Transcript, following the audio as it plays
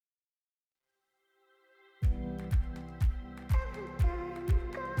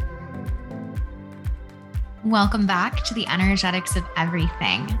Welcome back to the Energetics of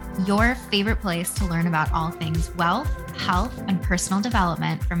Everything, your favorite place to learn about all things wealth, health, and personal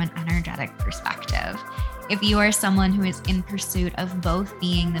development from an energetic perspective. If you are someone who is in pursuit of both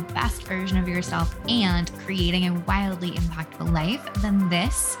being the best version of yourself and creating a wildly impactful life, then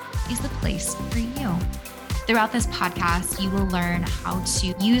this is the place for you. Throughout this podcast, you will learn how to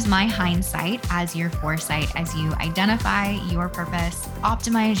use my hindsight as your foresight as you identify your purpose,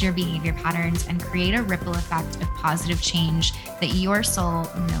 optimize your behavior patterns, and create a ripple effect of positive change that your soul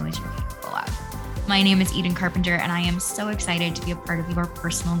knows you're capable of. My name is Eden Carpenter, and I am so excited to be a part of your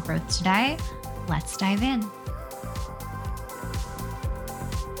personal growth today. Let's dive in.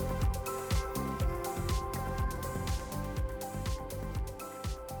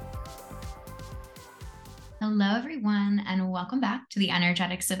 Hello, everyone, and welcome back to the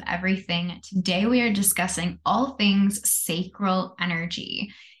Energetics of Everything. Today, we are discussing all things sacral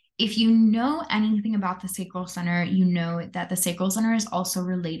energy. If you know anything about the sacral center, you know that the sacral center is also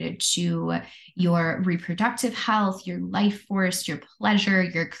related to your reproductive health, your life force, your pleasure,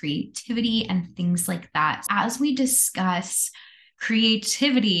 your creativity, and things like that. As we discuss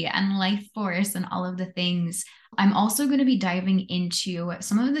creativity and life force and all of the things, I'm also going to be diving into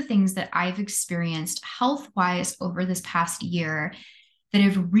some of the things that I've experienced health-wise over this past year that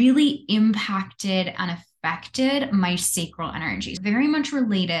have really impacted and affected my sacral energy. Very much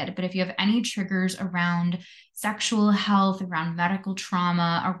related, but if you have any triggers around sexual health, around medical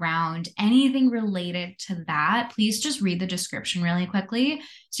trauma, around anything related to that, please just read the description really quickly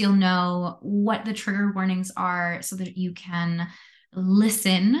so you'll know what the trigger warnings are so that you can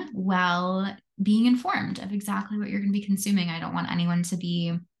listen while being informed of exactly what you're going to be consuming. I don't want anyone to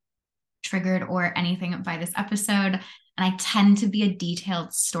be triggered or anything by this episode. And I tend to be a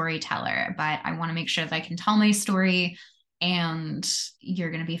detailed storyteller, but I want to make sure that I can tell my story and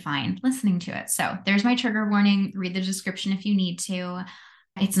you're going to be fine listening to it. So there's my trigger warning. Read the description if you need to.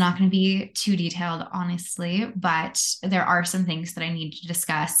 It's not going to be too detailed, honestly, but there are some things that I need to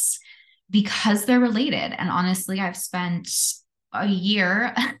discuss because they're related. And honestly, I've spent a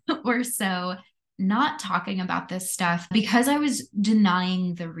year or so not talking about this stuff because I was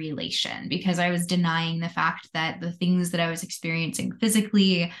denying the relation, because I was denying the fact that the things that I was experiencing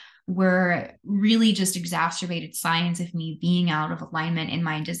physically were really just exacerbated signs of me being out of alignment in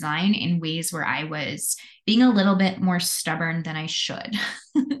my design in ways where I was being a little bit more stubborn than I should.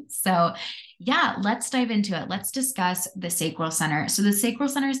 So yeah, let's dive into it. Let's discuss the sacral center. So the sacral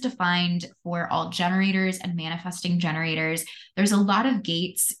center is defined for all generators and manifesting generators. There's a lot of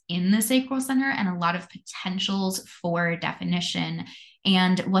gates in the sacral center and a lot of potentials for definition.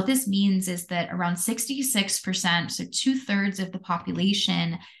 And what this means is that around 66%, so 2/3 of the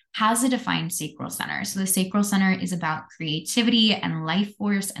population, has a defined sacral center. So the sacral center is about creativity and life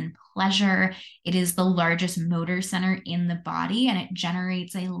force and pleasure. It is the largest motor center in the body, and it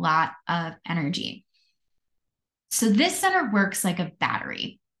generates a lot of energy. So this center works like a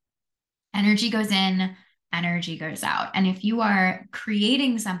battery. Energy goes in, energy goes out. And if you are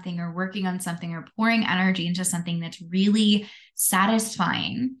creating something or working on something or pouring energy into something that's really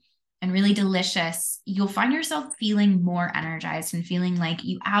satisfying and really delicious, you'll find yourself feeling more energized and feeling like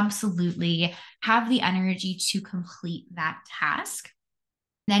you absolutely have the energy to complete that task.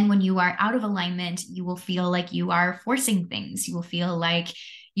 Then when you are out of alignment, you will feel like you are forcing things. You will feel like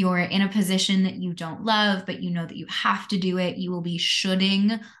you're in a position that you don't love, but you know that you have to do it. You will be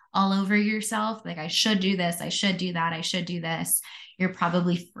shoulding all over yourself. Like, I should do this. I should do that. I should do this. You're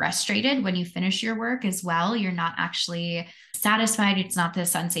probably frustrated when you finish your work as well. You're not actually satisfied. It's not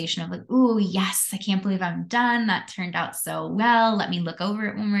this sensation of like, oh, yes, I can't believe I'm done. That turned out so well. Let me look over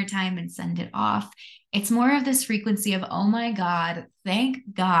it one more time and send it off. It's more of this frequency of, oh my God, thank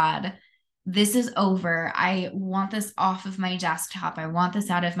God this is over. I want this off of my desktop. I want this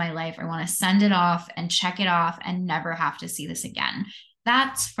out of my life. I want to send it off and check it off and never have to see this again.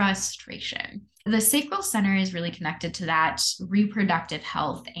 That's frustration. The sacral center is really connected to that reproductive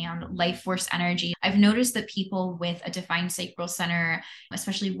health and life force energy. I've noticed that people with a defined sacral center,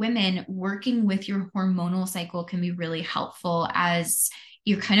 especially women, working with your hormonal cycle can be really helpful as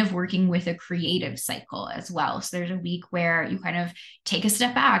you're kind of working with a creative cycle as well. So there's a week where you kind of take a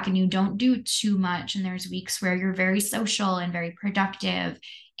step back and you don't do too much. And there's weeks where you're very social and very productive,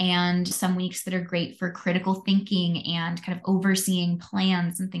 and some weeks that are great for critical thinking and kind of overseeing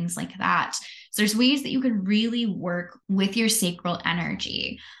plans and things like that. So there's ways that you can really work with your sacral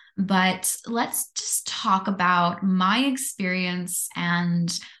energy. But let's just talk about my experience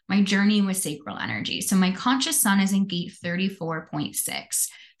and my journey with sacral energy. So my conscious sun is in gate 34.6.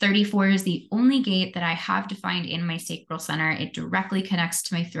 34 is the only gate that I have defined in my sacral center. It directly connects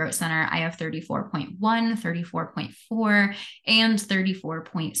to my throat center. I have 34.1, 34.4, and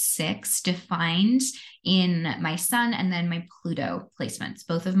 34.6 defined in my sun, and then my Pluto placements.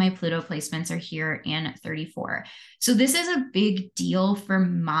 Both of my Pluto placements are here in 34. So this is a big deal for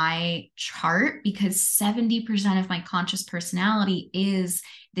my chart because 70% of my conscious personality is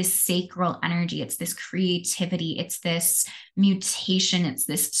this sacral energy. It's this creativity. It's this mutation. It's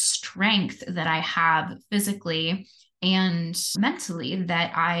this strength that I have physically and mentally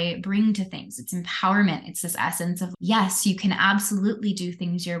that I bring to things. It's empowerment. It's this essence of, yes, you can absolutely do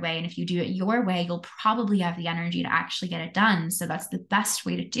things your way. And if you do it your way, you'll probably have the energy to actually get it done. So that's the best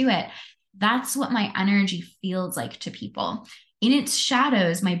way to do it. That's what my energy feels like to people. In its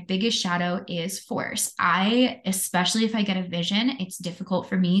shadows, my biggest shadow is force. Especially if I get a vision, it's difficult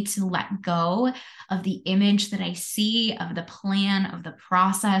for me to let go of the image that I see, of the plan, of the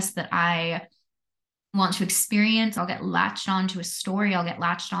process that I want to experience. I'll get latched onto a story. I'll get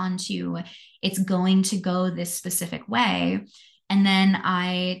latched onto it's going to go this specific way. And then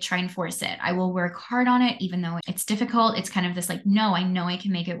I try and force it. I will work hard on it, even though it's difficult. It's kind of this like, no, I know I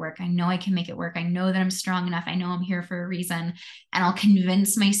can make it work. I know I can make it work. I know that I'm strong enough. I know I'm here for a reason. And I'll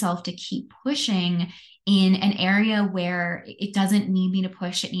convince myself to keep pushing in an area where it doesn't need me to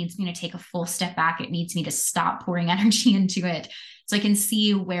push. It needs me to take a full step back. It needs me to stop pouring energy into it so I can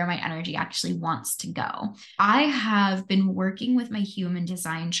see where my energy actually wants to go. I have been working with my human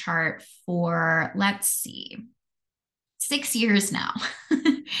design chart for, let's see, 6 years now.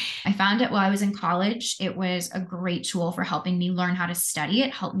 I found it while I was in college. It was a great tool for helping me learn how to study.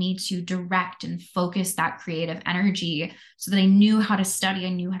 It helped me to direct and focus that creative energy so that I knew how to study. I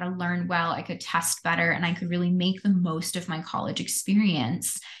knew how to learn well. I could test better and I could really make the most of my college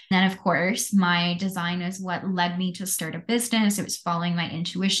experience. And then, of course, my design is what led me to start a business. It was following my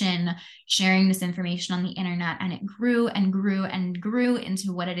intuition, sharing this information on the internet, and it grew and grew and grew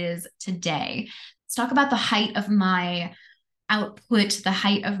into what it is today. Let's talk about the height of my output, the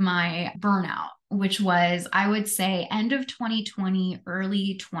height of my burnout, which was, I would say, end of 2020,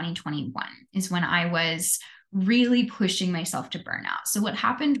 early 2021 is when I was really pushing myself to burnout. So what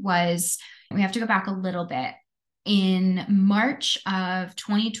happened was, we have to go back a little bit. In March of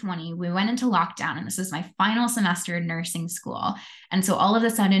 2020, we went into lockdown, and this is my final semester in nursing school. And so all of a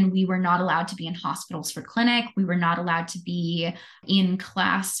sudden, we were not allowed to be in hospitals for clinic. We were not allowed to be in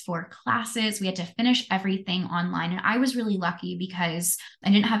class for classes. We had to finish everything online. And I was really lucky because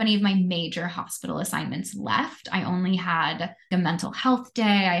I didn't have any of my major hospital assignments left. I only had a mental health day.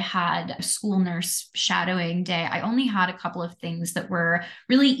 I had a school nurse shadowing day. I only had a couple of things that were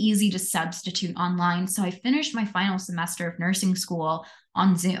really easy to substitute online. So I finished my final semester of nursing school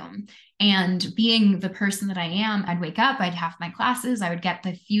on Zoom. And being the person that I am, I'd wake up, I'd have my classes, I would get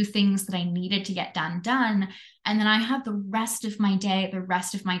the few things that I needed to get done. And then I had the rest of my day, the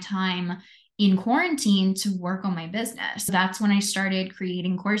rest of my time in quarantine to work on my business. That's when I started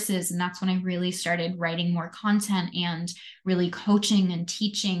creating courses. And that's when I really started writing more content and really coaching and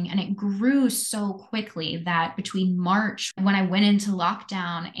teaching. And it grew so quickly that between March, when I went into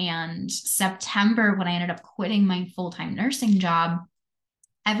lockdown, and September, when I ended up quitting my full-time nursing job,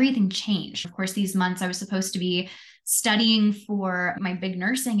 everything changed. Of course, these months I was supposed to be studying for my big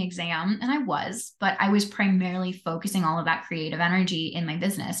nursing exam, and I was, but I was primarily focusing all of that creative energy in my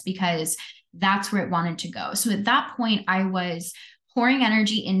business because that's where it wanted to go. So at that point, I was pouring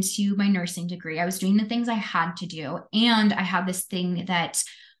energy into my nursing degree. I was doing the things I had to do. And I had this thing that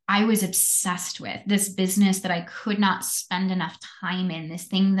I was obsessed with, this business that I could not spend enough time in, this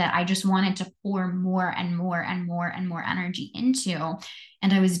thing that I just wanted to pour more and more and more and more energy into.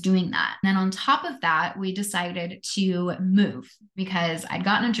 And I was doing that. And then on top of that, we decided to move because I'd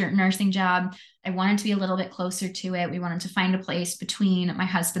gotten a nursing job. I wanted to be a little bit closer to it. We wanted to find a place between my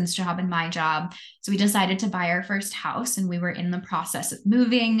husband's job and my job. So we decided to buy our first house, and we were in the process of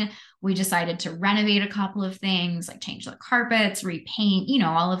moving. We decided to renovate a couple of things, like change the carpets, repaint,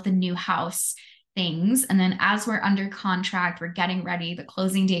 all of the new house things. And then as we're under contract, we're getting ready, the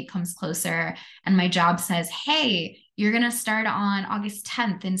closing date comes closer, and my job says, hey, you're going to start on August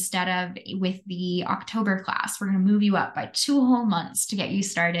 10th instead of with the October class. We're going to move you up by 2 whole months to get you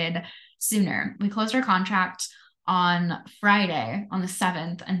started sooner. We closed our contract on Friday, on the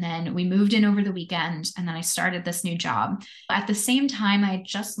 7th, and then we moved in over the weekend, and then I started this new job. At the same time, I had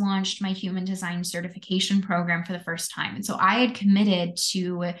just launched my human design certification program for the first time. And so I had committed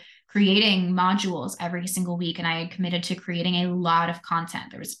to creating modules every single week. And I had committed to creating a lot of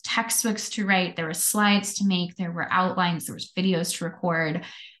content. There was textbooks to write, there were slides to make, there were outlines, there was videos to record,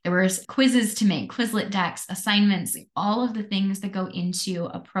 there was quizzes to make, Quizlet decks, assignments, all of the things that go into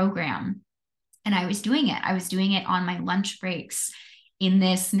a program. And I was doing it. I was doing it on my lunch breaks in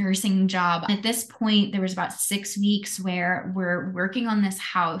this nursing job. At this point, there was about 6 weeks where we're working on this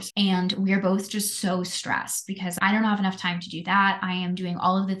house and we're both just so stressed because I don't have enough time to do that. I am doing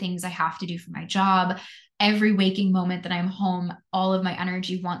all of the things I have to do for my job. Every waking moment that I'm home, all of my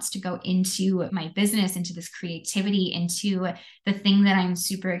energy wants to go into my business, into this creativity, into the thing that I'm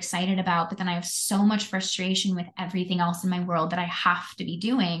super excited about. But then I have so much frustration with everything else in my world that I have to be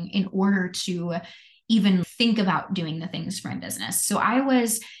doing in order to even think about doing the things for my business. So I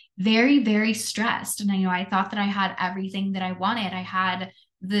was very, very stressed. And I thought that I had everything that I wanted. I had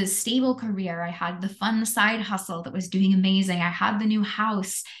the stable career. I had the fun side hustle that was doing amazing. I had the new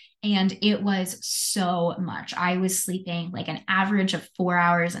house. And it was so much. I was sleeping like an average of 4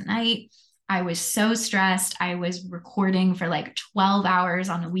 hours a night. I was so stressed. I was recording for like 12 hours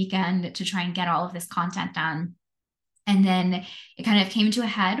on the weekend to try and get all of this content done. And then it kind of came to a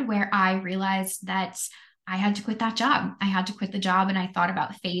head where I realized that I had to quit that job. I had to quit the job, and I thought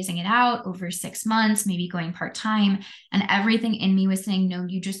about phasing it out over 6 months, maybe going part-time. And everything in me was saying, no,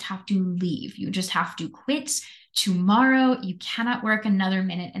 you just have to leave. You just have to quit tomorrow. You cannot work another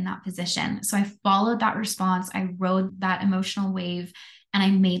minute in that position. So I followed that response. I rode that emotional wave, and I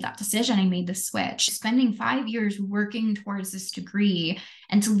made that decision. I made the switch. Spending 5 years working towards this degree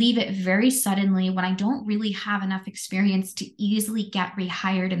and to leave it very suddenly when I don't really have enough experience to easily get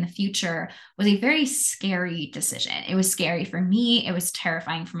rehired in the future was a very scary decision. It was scary for me. It was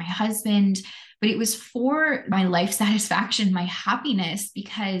terrifying for my husband, but it was for my life satisfaction, my happiness,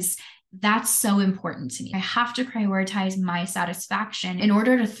 because that's so important to me. I have to prioritize my satisfaction in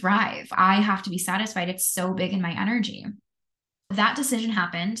order to thrive. I have to be satisfied. It's so big in my energy. That decision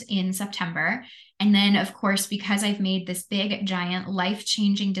happened in September. And then, of course, because I've made this big, giant,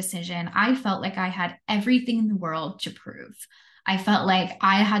 life-changing decision, I felt like I had everything in the world to prove. I felt like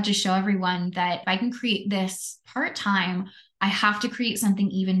I had to show everyone that if I can create this part-time, I have to create something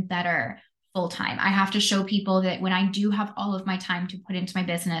even better full-time. I have to show people that when I do have all of my time to put into my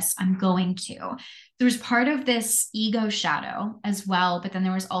business, I'm going to. There was part of this ego shadow as well, but then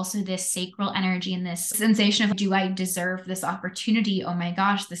there was also this sacral energy and this sensation of, do I deserve this opportunity? Oh my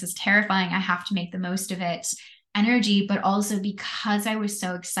gosh, this is terrifying. I have to make the most of it energy. But also because I was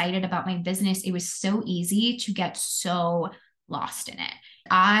so excited about my business, it was so easy to get so lost in it.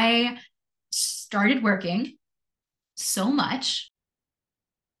 I started working so much.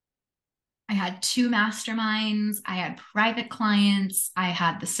 I had 2 masterminds, I had private clients, I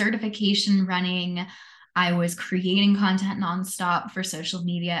had the certification running, I was creating content nonstop for social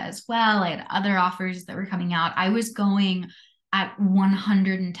media as well. I had other offers that were coming out. I was going at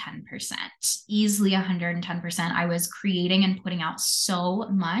 110%, easily 110%. I was creating and putting out so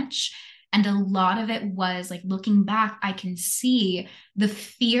much. And a lot of it was like, looking back, I can see the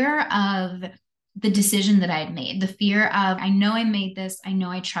fear of the decision that I had made, the fear of, I know I made this, I know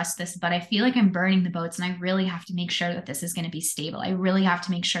I trust this, but I feel like I'm burning the boats, and I really have to make sure that this is going to be stable. I really have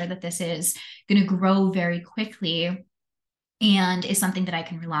to make sure that this is going to grow very quickly and is something that I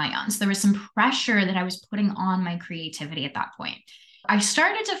can rely on. So there was some pressure that I was putting on my creativity at that point. I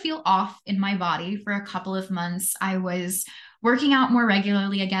started to feel off in my body for a couple of months. I was working out more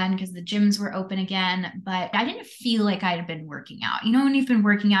regularly again because the gyms were open again, but I didn't feel like I had been working out. You know, when you've been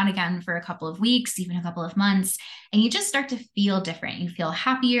working out again for a couple of weeks, even a couple of months, and you just start to feel different. You feel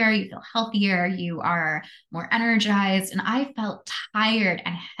happier, you feel healthier, you are more energized. And I felt tired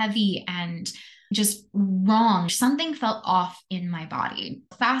and heavy and just wrong. Something felt off in my body.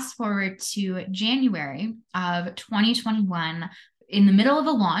 Fast forward to January of 2021. In the middle of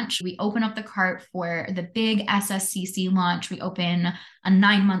a launch, we open up the cart for the big SSCC launch. We open a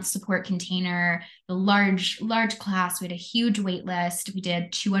 9-month support container, the large class. We had a huge wait list. We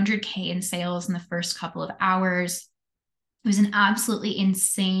did 200K in sales in the first couple of hours. It was an absolutely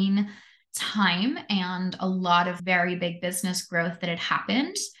insane time and a lot of very big business growth that had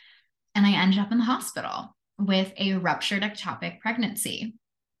happened. And I ended up in the hospital with a ruptured ectopic pregnancy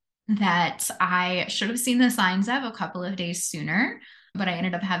that I should have seen the signs of a couple of days sooner, but I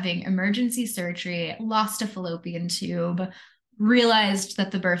ended up having emergency surgery, lost a fallopian tube, realized that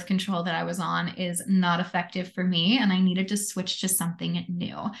the birth control that I was on is not effective for me and I needed to switch to something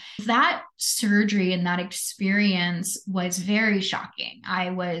new. That surgery and that experience was very shocking. I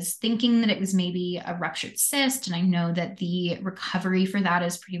was thinking that it was maybe a ruptured cyst, and I know that the recovery for that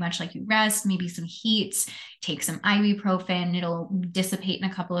is pretty much like you rest, maybe some heat, take some ibuprofen, it'll dissipate in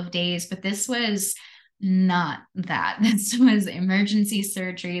a couple of days. But this was not that. This was emergency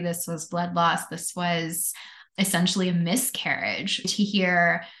surgery. This was blood loss. This was essentially a miscarriage. To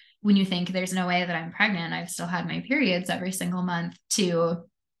hear when you think there's no way that I'm pregnant, I've still had my periods every single month, to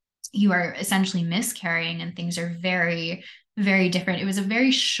you are essentially miscarrying and things are very, very different. It was a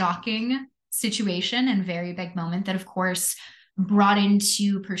very shocking situation and very big moment that, of course, brought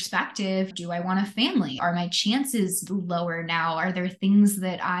into perspective. Do I want a family? Are my chances lower now? Are there things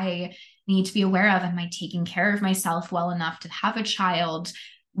that I need to be aware of? Am I taking care of myself well enough to have a child?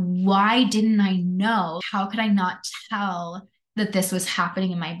 Why didn't I know? How could I not tell that this was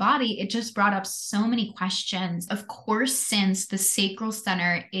happening in my body? It just brought up so many questions. Of course, since the sacral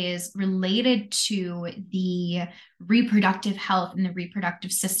center is related to the reproductive health and the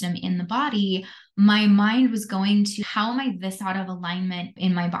reproductive system in the body, my mind was going to, how am I this out of alignment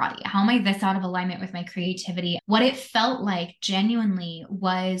in my body? How am I this out of alignment with my creativity? What it felt like genuinely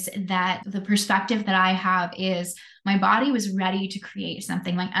was that the perspective that I have is my body was ready to create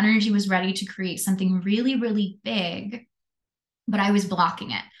something. My energy was ready to create something really, really big, but I was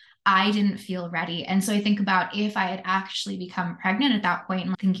blocking it. I didn't feel ready. And so I think about if I had actually become pregnant at that point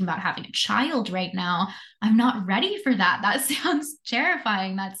and thinking about having a child right now, I'm not ready for that. That sounds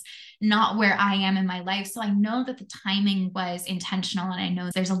terrifying. That's not where I am in my life. So I know that the timing was intentional, and I know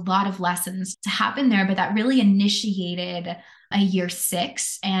there's a lot of lessons to happen there, but that really initiated a year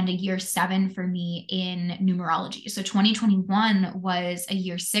 6 and a year 7 for me in numerology. So 2021 was a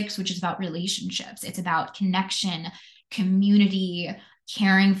year 6, which is about relationships. It's about connection, community,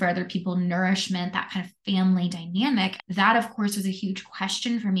 caring for other people, nourishment, that kind of family dynamic. That, of course, was a huge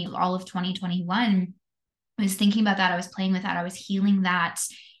question for me all of 2021. I was thinking about that. I was playing with that. I was healing that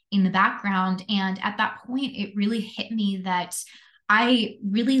in the background. And at that point, it really hit me that I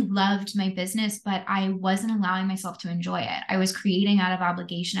really loved my business, but I wasn't allowing myself to enjoy it. I was creating out of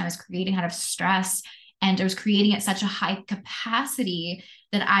obligation. I was creating out of stress, and I was creating at such a high capacity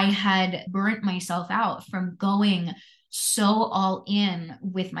that I had burnt myself out from going so all in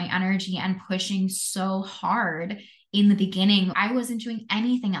with my energy and pushing so hard in the beginning. I wasn't doing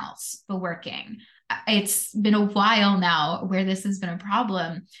anything else but working. It's been a while now where this has been a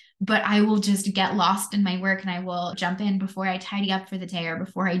problem, but I will just get lost in my work and I will jump in before I tidy up for the day or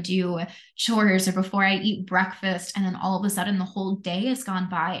before I do chores or before I eat breakfast. And then all of a sudden the whole day has gone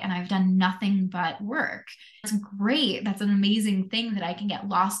by and I've done nothing but work. It's great. That's an amazing thing that I can get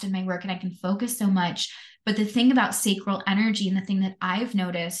lost in my work and I can focus so much. But the thing about sacral energy, and the thing that I've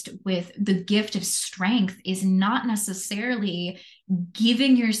noticed with the gift of strength, is not necessarily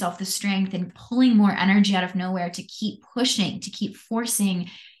giving yourself the strength and pulling more energy out of nowhere to keep pushing, to keep forcing.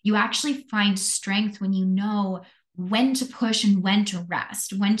 You actually find strength when you know when to push and when to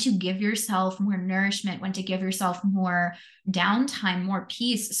rest, when to give yourself more nourishment, when to give yourself more downtime, more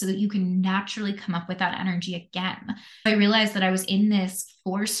peace, so that you can naturally come up with that energy again. I realized that I was in this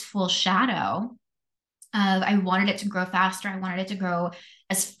forceful shadow of, I wanted it to grow faster. I wanted it to grow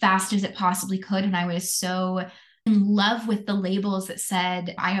as fast as it possibly could. And I was so in love with the labels that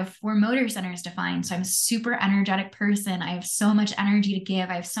said, I have 4 motor centers defined. So I'm a super energetic person. I have so much energy to give.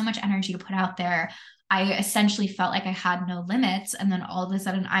 I have so much energy to put out there. I essentially felt like I had no limits. And then all of a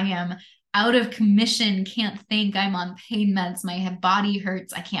sudden I am out of commission, can't think, I'm on pain meds. My body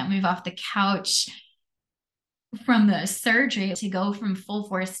hurts. I can't move off the couch. From the surgery to go from full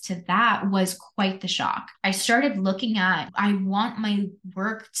force to that was quite the shock. I started looking at, I want my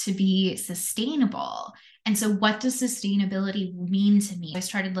work to be sustainable. And so what does sustainability mean to me? I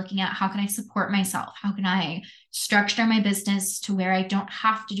started looking at, how can I support myself? How can I structure my business to where I don't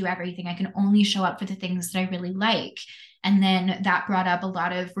have to do everything? I can only show up for the things that I really like. And then that brought up a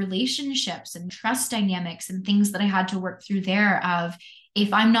lot of relationships and trust dynamics and things that I had to work through there of,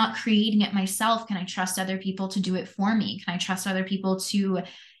 if I'm not creating it myself, can I trust other people to do it for me? Can I trust other people to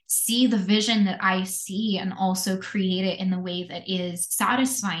see the vision that I see and also create it in the way that is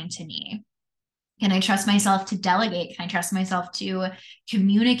satisfying to me? Can I trust myself to delegate? Can I trust myself to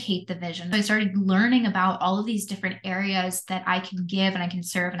communicate the vision? So I started learning about all of these different areas that I can give and I can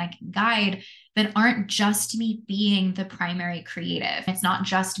serve and I can guide, that aren't just me being the primary creative. It's not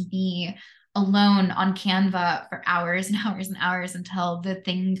just me alone on Canva for hours and hours and hours until the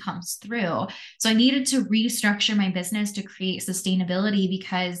thing comes through. So I needed to restructure my business to create sustainability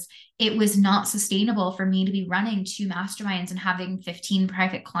because it was not sustainable for me to be running 2 masterminds and having 15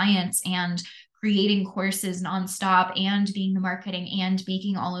 private clients and creating courses nonstop and being the marketing and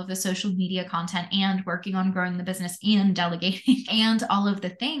making all of the social media content and working on growing the business and delegating and all of the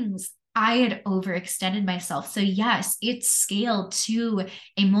things. I had overextended myself. So yes, it scaled to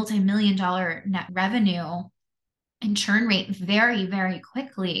a multi-million-dollar net revenue and churn rate very, very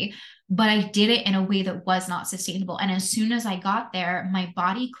quickly. But I did it in a way that was not sustainable. And as soon as I got there, my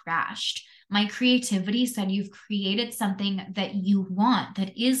body crashed. My creativity said, you've created something that you want,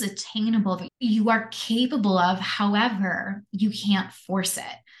 that is attainable, that you are capable of. However, you can't force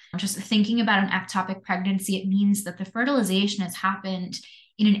it. Just thinking about an ectopic pregnancy, it means that the fertilization has happened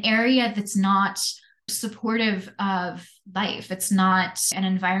in an area that's not supportive of life. It's not an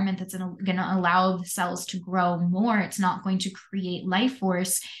environment that's going to allow the cells to grow more. It's not going to create life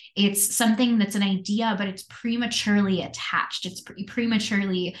force. It's something that's an idea, but it's prematurely attached. It's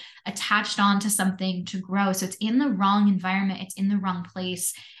prematurely attached onto something to grow. So it's in the wrong environment. It's in the wrong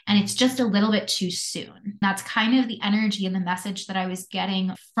place. And it's just a little bit too soon. That's kind of the energy and the message that I was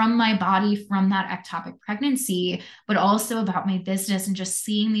getting from my body from that ectopic pregnancy, but also about my business and just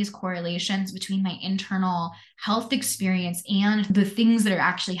seeing these correlations between my internal health experience and the things that are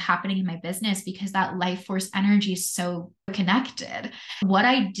actually happening in my business, because that life force energy is so connected. What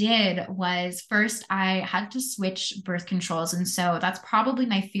I did was first I had to switch birth controls. And so that's probably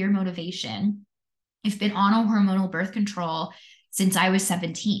my fear motivation. I've been on a hormonal birth control since I was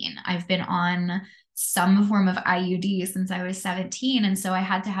 17. I've been on some form of IUD since I was 17. And so I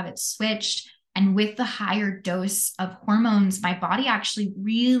had to have it switched. And with the higher dose of hormones, my body actually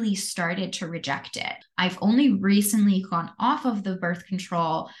really started to reject it. I've only recently gone off of the birth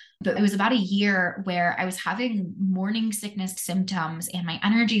control, but it was about a year where I was having morning sickness symptoms and my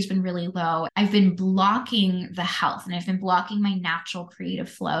energy's been really low. I've been blocking the health and I've been blocking my natural creative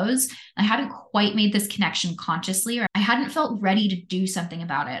flows. I hadn't quite made this connection consciously, or I hadn't felt ready to do something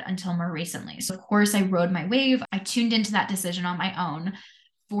about it until more recently. So of course I rode my wave. I tuned into that decision on my own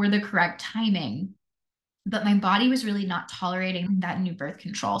for the correct timing, but my body was really not tolerating that new birth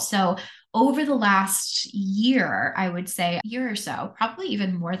control. So over the last year, I would say a year or so, probably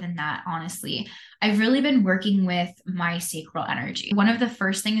even more than that, honestly, I've really been working with my sacral energy. One of the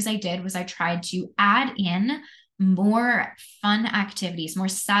first things I did was I tried to add in more fun activities, more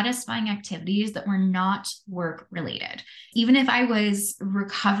satisfying activities that were not work related. Even if I was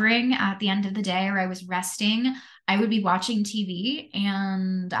recovering at the end of the day or I was resting, I would be watching TV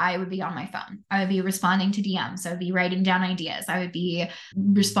and I would be on my phone. I would be responding to DMs. I would be writing down ideas. I would be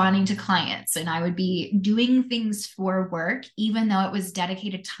responding to clients and I would be doing things for work, even though it was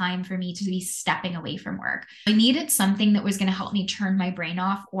dedicated time for me to be stepping away from work. I needed something that was going to help me turn my brain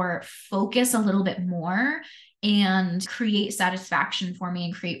off or focus a little bit more and create satisfaction for me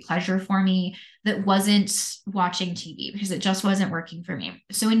and create pleasure for me that wasn't watching TV, because it just wasn't working for me.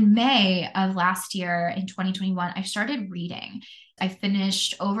 So in May of last year, in 2021, I started reading. I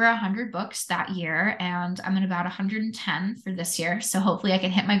finished over 100 books that year, and I'm at about 110 for this year. So hopefully I can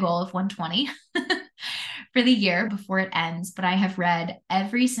hit my goal of 120 for the year before it ends. But I have read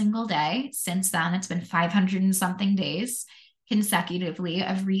every single day since then. It's been 500 and something days consecutively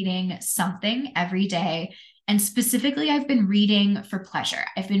of reading something every day. And specifically, I've been reading for pleasure.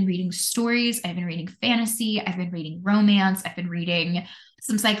 I've been reading stories. I've been reading fantasy. I've been reading romance. I've been reading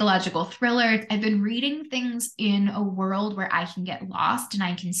some psychological thrillers. I've been reading things in a world where I can get lost and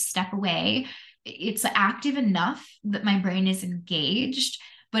I can step away. It's active enough that my brain is engaged,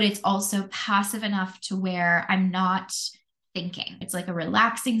 but it's also passive enough to where I'm not thinking. It's like a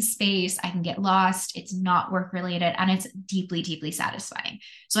relaxing space. I can get lost. It's not work related and it's deeply, deeply satisfying.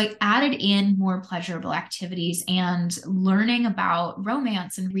 So I added in more pleasurable activities and learning about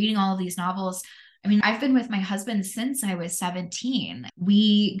romance and reading all of these novels. I mean, I've been with my husband since I was 17.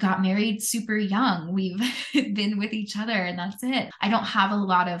 We got married super young. We've been with each other and that's it. I don't have a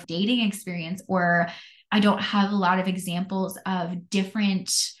lot of dating experience, or I don't have a lot of examples of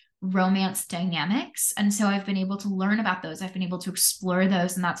different romance dynamics. And so I've been able to learn about those. I've been able to explore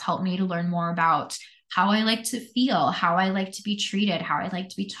those. And that's helped me to learn more about how I like to feel, how I like to be treated, how I like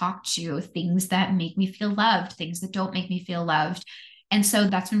to be talked to, things that make me feel loved, things that don't make me feel loved. And so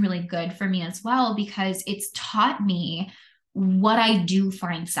that's been really good for me as well, because it's taught me what I do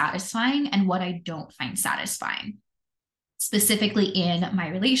find satisfying and what I don't find satisfying. specifically in my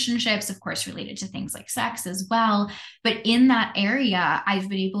relationships, of course, related to things like sex as well. But in that area, I've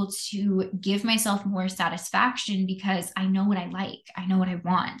been able to give myself more satisfaction because I know what I like, I know what I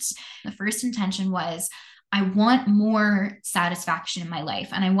want. The first intention was, I want more satisfaction in my life,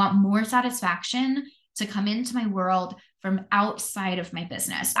 and I want more satisfaction to come into my world from outside of my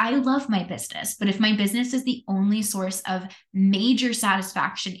business. I love my business, but if my business is the only source of major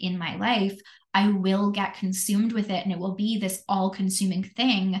satisfaction in my life, I will get consumed with it, and it will be this all-consuming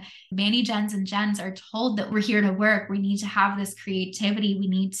thing. Many gens and gens are told that we're here to work. We need to have this creativity. We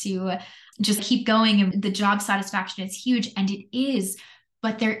need to just keep going. And the job satisfaction is huge, and it is,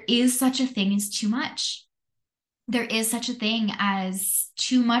 but there is such a thing as too much. There is such a thing as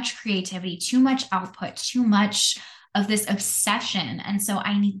too much creativity, too much output, too much of this obsession. And so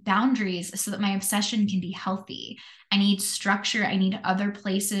I need boundaries so that my obsession can be healthy. I need structure. I need other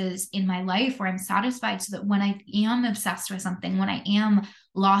places in my life where I'm satisfied, so that when I am obsessed with something, when I am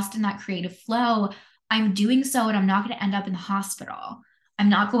lost in that creative flow, I'm doing so and I'm not going to end up in the hospital. I'm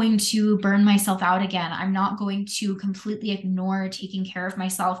not going to burn myself out again. I'm not going to completely ignore taking care of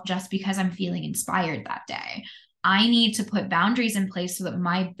myself just because I'm feeling inspired that day. I need to put boundaries in place so that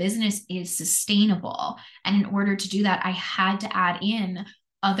my business is sustainable. And in order to do that, I had to add in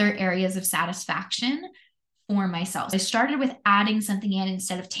other areas of satisfaction for myself. I started with adding something in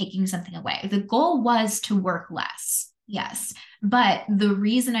instead of taking something away. The goal was to work less. Yes. But the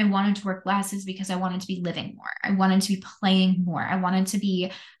reason I wanted to work less is because I wanted to be living more. I wanted to be playing more. I wanted to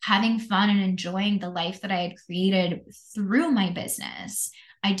be having fun and enjoying the life that I had created through my business.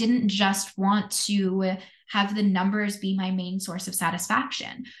 I didn't just want to have the numbers be my main source of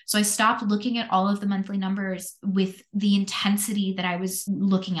satisfaction. So I stopped looking at all of the monthly numbers with the intensity that I was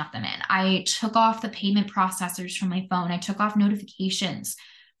looking at them in. I took off the payment processors from my phone. I took off notifications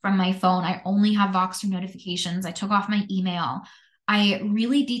from my phone. I only have Voxer notifications. I took off my email. I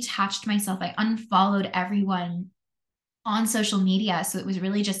really detached myself. I unfollowed everyone on social media. So it was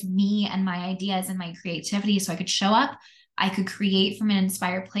really just me and my ideas and my creativity. So I could show up, I could create from an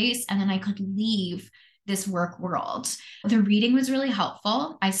inspired place, and then I could leave this work world. The reading was really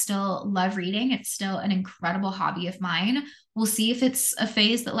helpful. I still love reading. It's still an incredible hobby of mine. We'll see if it's a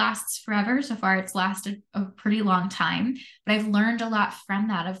phase that lasts forever. So far, it's lasted a pretty long time, but I've learned a lot from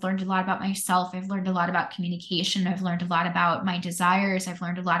that. I've learned a lot about myself. I've learned a lot about communication. I've learned a lot about my desires. I've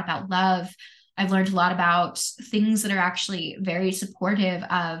learned a lot about love. I've learned a lot about things that are actually very supportive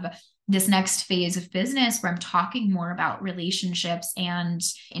of this next phase of business, where I'm talking more about relationships and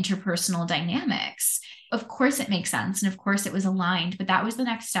interpersonal dynamics. Of course it makes sense. And of course it was aligned, but that was the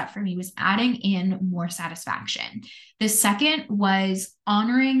next step for me, was adding in more satisfaction. The second was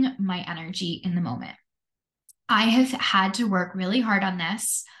honoring my energy in the moment. I have had to work really hard on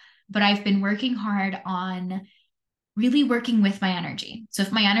this, but I've been working hard on really working with my energy. So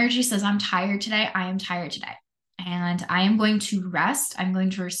if my energy says I'm tired today, I am tired today. And I am going to rest. I'm going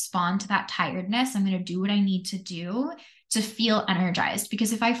to respond to that tiredness. I'm going to do what I need to do to feel energized.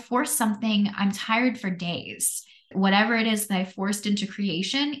 Because if I force something, I'm tired for days. Whatever it is that I forced into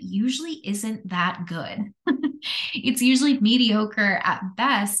creation usually isn't that good. It's usually mediocre at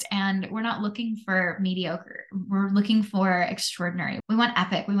best. And we're not looking for mediocre. We're looking for extraordinary. We want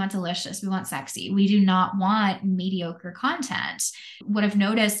epic. We want delicious. We want sexy. We do not want mediocre content. What I've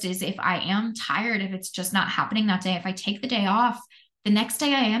noticed is, if I am tired, if it's just not happening that day, if I take the day off, the next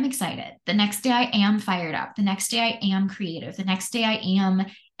day I am excited. The next day I am fired up. The next day I am creative. The next day I am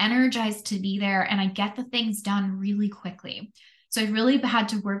energized to be there, and I get the things done really quickly. So I've really had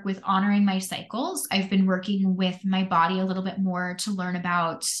to work with honoring my cycles. I've been working with my body a little bit more to learn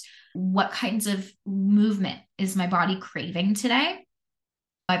about what kinds of movement is my body craving today.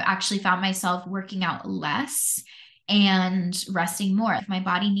 I've actually found myself working out less and resting more. If my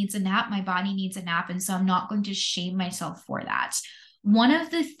body needs a nap, my body needs a nap. And so I'm not going to shame myself for that. One of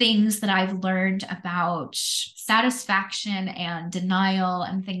the things that I've learned about satisfaction and denial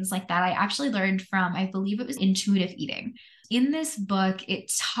and things like that, I actually learned from, I believe it was intuitive eating. In this book,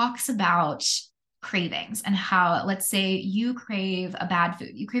 it talks about cravings and how, let's say you crave a bad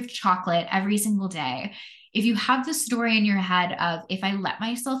food, you crave chocolate every single day. If you have the story in your head of, if I let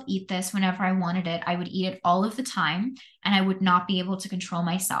myself eat this whenever I wanted it, I would eat it all of the time and I would not be able to control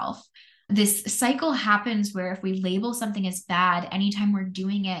myself. This cycle happens where if we label something as bad, anytime we're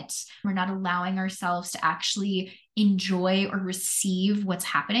doing it, we're not allowing ourselves to actually enjoy or receive what's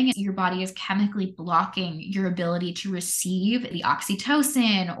happening. Your body is chemically blocking your ability to receive the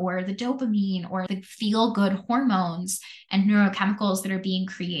oxytocin or the dopamine or the feel-good hormones and neurochemicals that are being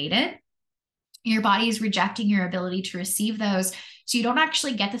created. Your body is rejecting your ability to receive those. So you don't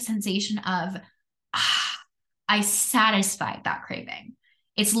actually get the sensation of, I satisfied that craving.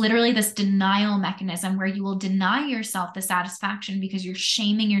 It's literally this denial mechanism where you will deny yourself the satisfaction because you're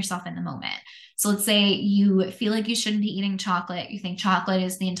shaming yourself in the moment. So let's say you feel like you shouldn't be eating chocolate. You think chocolate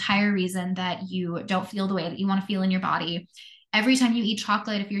is the entire reason that you don't feel the way that you want to feel in your body. Every time you eat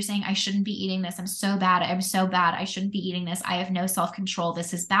chocolate, if you're saying, I shouldn't be eating this, I'm so bad, I shouldn't be eating this, I have no self-control,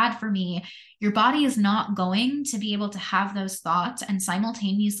 this is bad for me, your body is not going to be able to have those thoughts and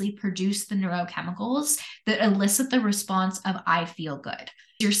simultaneously produce the neurochemicals that elicit the response of, I feel good.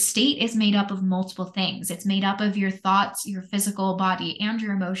 Your state is made up of multiple things. It's made up of your thoughts, your physical body, and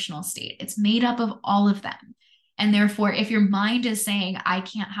your emotional state. It's made up of all of them. And therefore, if your mind is saying, I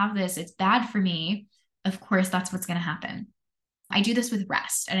can't have this, it's bad for me, of course, that's what's going to happen. I do this with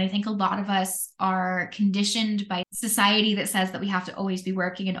rest. And I think a lot of us are conditioned by society that says that we have to always be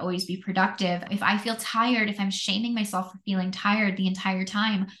working and always be productive. If I feel tired, if I'm shaming myself for feeling tired the entire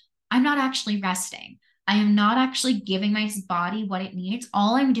time, I'm not actually resting. I am not actually giving my body what it needs.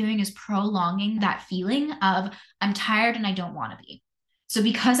 All I'm doing is prolonging that feeling of I'm tired and I don't want to be. So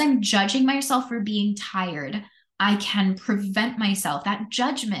because I'm judging myself for being tired, I can prevent myself. That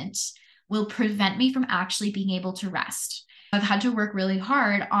judgment will prevent me from actually being able to rest. I've had to work really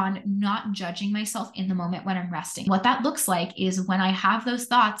hard on not judging myself in the moment when I'm resting. What that looks like is when I have those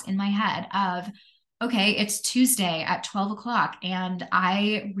thoughts in my head of, okay, it's Tuesday at 12 o'clock and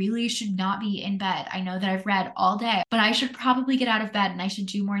I really should not be in bed. I know that I've read all day, but I should probably get out of bed and I should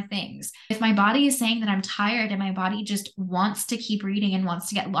do more things. If my body is saying that I'm tired and my body just wants to keep reading and wants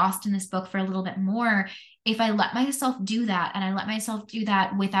to get lost in this book for a little bit more, if I let myself do that and I let myself do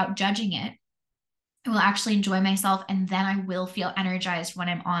that without judging it, I will actually enjoy myself and then I will feel energized when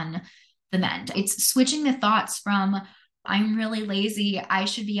I'm on the mend. It's switching the thoughts from, I'm really lazy, I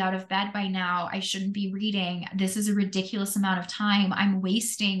should be out of bed by now, I shouldn't be reading, this is a ridiculous amount of time, I'm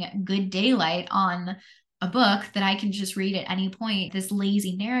wasting good daylight on a book that I can just read at any point, this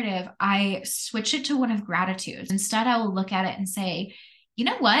lazy narrative. I switch it to one of gratitude. Instead, I will look at it and say, you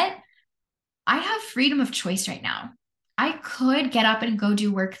know what? I have freedom of choice right now. I could get up and go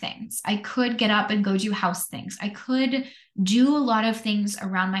do work things. I could get up and go do house things. I could do a lot of things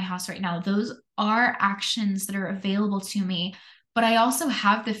around my house right now. Those are actions that are available to me, but I also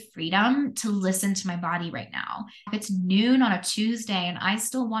have the freedom to listen to my body right now. If it's noon on a Tuesday and I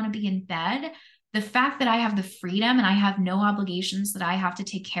still want to be in bed, the fact that I have the freedom and I have no obligations that I have to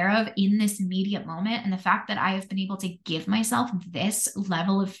take care of in this immediate moment, and the fact that I have been able to give myself this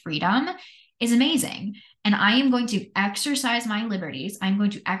level of freedom is amazing. And I am going to exercise my liberties. I'm going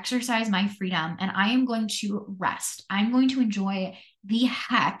to exercise my freedom and I am going to rest. I'm going to enjoy the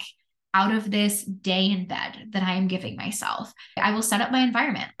heck out of this day in bed that I am giving myself. I will set up my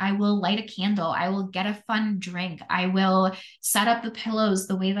environment. I will light a candle. I will get a fun drink. I will set up the pillows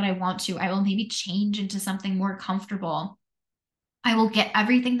the way that I want to. I will maybe change into something more comfortable. I will get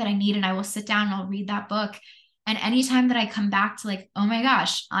everything that I need and I will sit down and I'll read that book. And anytime that I come back to like, oh my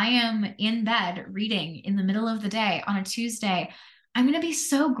gosh, I am in bed reading in the middle of the day on a Tuesday, I'm going to be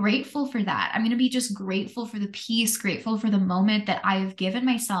so grateful for that. I'm going to be just grateful for the peace, grateful for the moment that I've given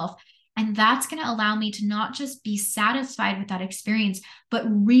myself. And that's going to allow me to not just be satisfied with that experience, but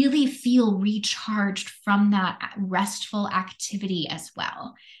really feel recharged from that restful activity as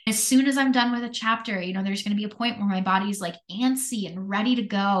well. As soon as I'm done with a chapter, there's going to be a point where my body's like antsy and ready to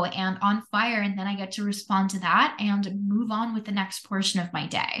go and on fire. And then I get to respond to that and move on with the next portion of my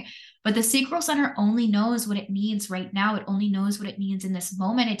day. But the sacral center only knows what it needs right now. It only knows what it needs in this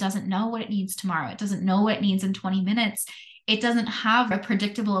moment. It doesn't know what it needs tomorrow. It doesn't know what it needs in 20 minutes. It doesn't have a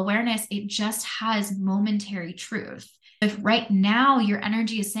predictable awareness. It just has momentary truth. If right now your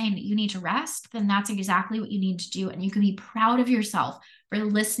energy is saying that you need to rest, then that's exactly what you need to do. And you can be proud of yourself for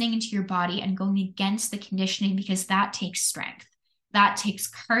listening into your body and going against the conditioning, because that takes strength. That takes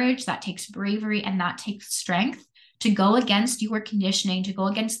courage, that takes bravery, and that takes strength to go against your conditioning, to go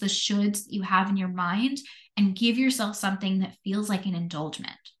against the shoulds that you have in your mind and give yourself something that feels like an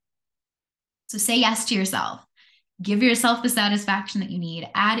indulgence. So say yes to yourself. Give yourself the satisfaction that you need,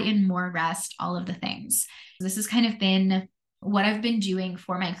 add in more rest, all of the things. This has kind of been what I've been doing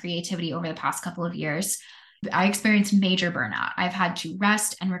for my creativity over the past couple of years. I experienced major burnout. I've had to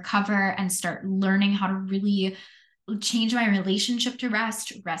rest and recover and start learning how to really change my relationship to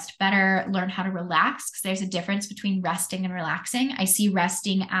rest better, learn how to relax, because there's a difference between resting and relaxing. I see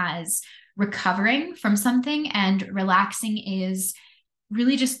resting as recovering from something, and relaxing is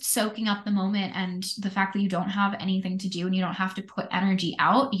really just soaking up the moment and the fact that you don't have anything to do and you don't have to put energy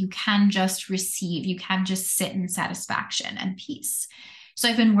out. You can just receive. You can just sit in satisfaction and peace. So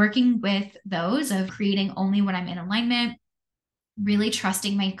I've been working with those of creating only when I'm in alignment, really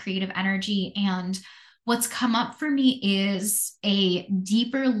trusting my creative energy and what's come up for me is a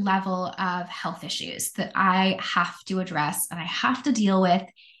deeper level of health issues that I have to address and I have to deal with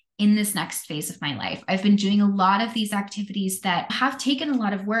in this next phase of my life. I've been doing a lot of these activities that have taken a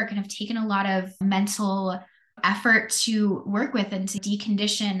lot of work and have taken a lot of mental effort to work with and to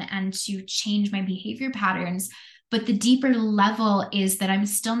decondition and to change my behavior patterns. But the deeper level is that I'm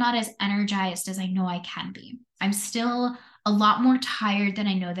still not as energized as I know I can be. I'm still a lot more tired than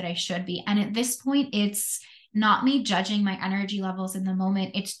I know that I should be. And at this point, it's not me judging my energy levels in the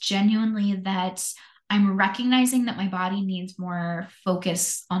moment. It's genuinely that I'm recognizing that my body needs more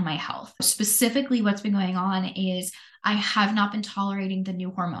focus on my health. Specifically, what's been going on is I have not been tolerating the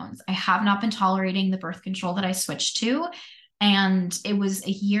new hormones. I have not been tolerating the birth control that I switched to. And it was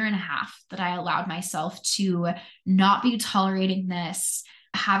a year and a half that I allowed myself to not be tolerating this,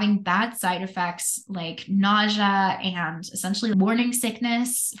 having bad side effects like nausea and essentially morning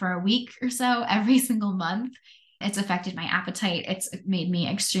sickness for a week or so every single month. It's affected my appetite. It's made me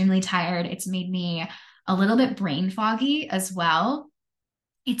extremely tired. It's made me a little bit brain foggy as well.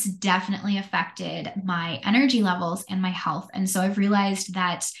 It's definitely affected my energy levels and my health. And so I've realized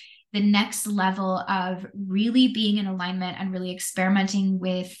that the next level of really being in alignment and really experimenting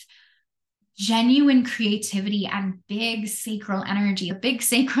with genuine creativity and big sacral energy, a big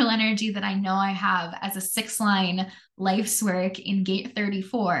sacral energy that I know I have as a 6-line life's work in gate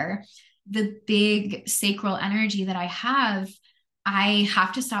 34, the big sacral energy that I have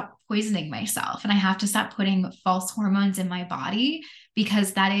to stop poisoning myself and I have to stop putting false hormones in my body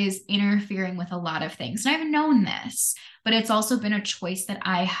because that is interfering with a lot of things. And I've known this, but it's also been a choice that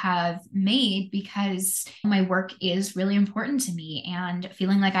I have made because my work is really important to me, and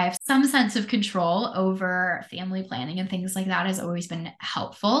feeling like I have some sense of control over family planning and things like that has always been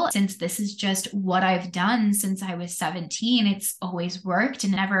helpful. Since this is just what I've done since I was 17, it's always worked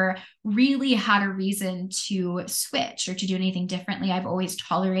and never really had a reason to switch or to do anything differently. I've always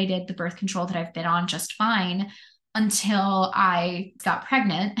tolerated the birth control that I've been on just fine until I got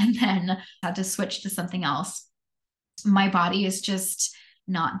pregnant and then had to switch to something else. My body is just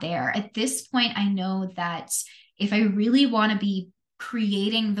not there. At this point, I know that if I really want to be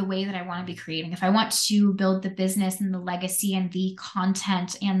creating the way that I want to be creating, if I want to build the business and the legacy and the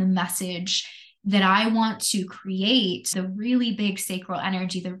content and the message that I want to create, the really big sacral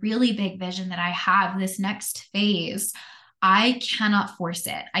energy, the really big vision that I have, this next phase, I cannot force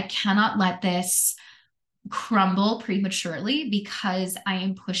it. I cannot let this crumble prematurely because I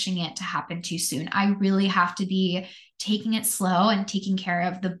am pushing it to happen too soon. I really have to be taking it slow and taking care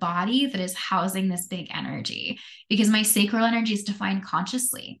of the body that is housing this big energy, because my sacral energy is defined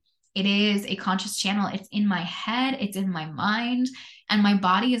consciously. It is a conscious channel. It's in my head, it's in my mind, and my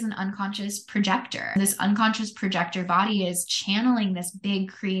body is an unconscious projector. This unconscious projector body is channeling this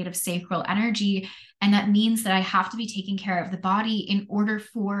big creative sacral energy. And that means that I have to be taking care of the body in order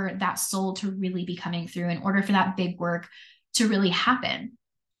for that soul to really be coming through, in order for that big work to really happen.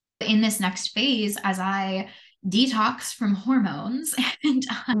 In this next phase, as I detox from hormones and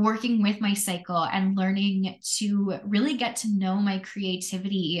working with my cycle and learning to really get to know my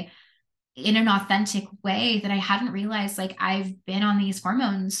creativity in an authentic way that I hadn't realized, like I've been on these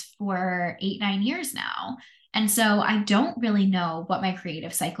hormones for 8-9 years now. And so I don't really know what my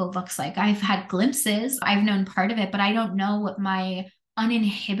creative cycle looks like. I've had glimpses, I've known part of it, but I don't know what my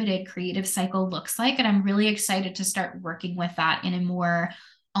uninhibited creative cycle looks like. And I'm really excited to start working with that in a more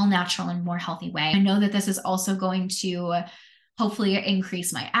all natural and more healthy way. I know that this is also going to hopefully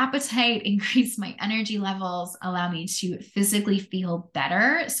increase my appetite, increase my energy levels, allow me to physically feel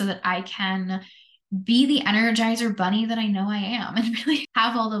better so that I can be the energizer bunny that I know I am and really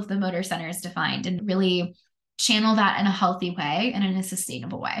have all of the motor centers defined and really channel that in a healthy way and in a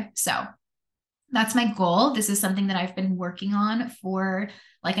sustainable way. So that's my goal. This is something that I've been working on for,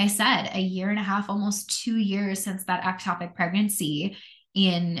 like I said, a year and a half, almost 2 years since that ectopic pregnancy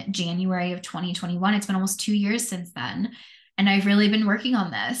in January of 2021. It's been almost 2 years since then. And I've really been working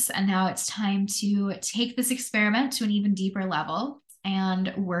on this. And now it's time to take this experiment to an even deeper level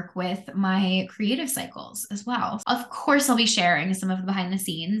and work with my creative cycles as well. Of course, I'll be sharing some of the behind the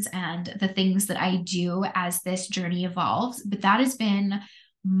scenes and the things that I do as this journey evolves. But that has been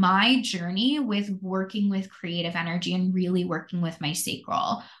my journey with working with creative energy and really working with my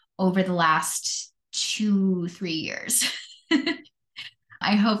sacral over the last 2-3 years.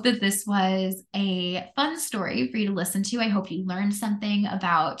 I hope that this was a fun story for you to listen to. I hope you learned something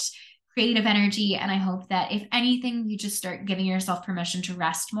about creative energy. And I hope that if anything, you just start giving yourself permission to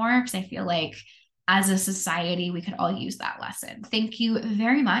rest more, because I feel like as a society, we could all use that lesson. Thank you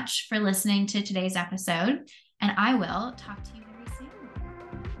very much for listening to today's episode, and I will talk to you.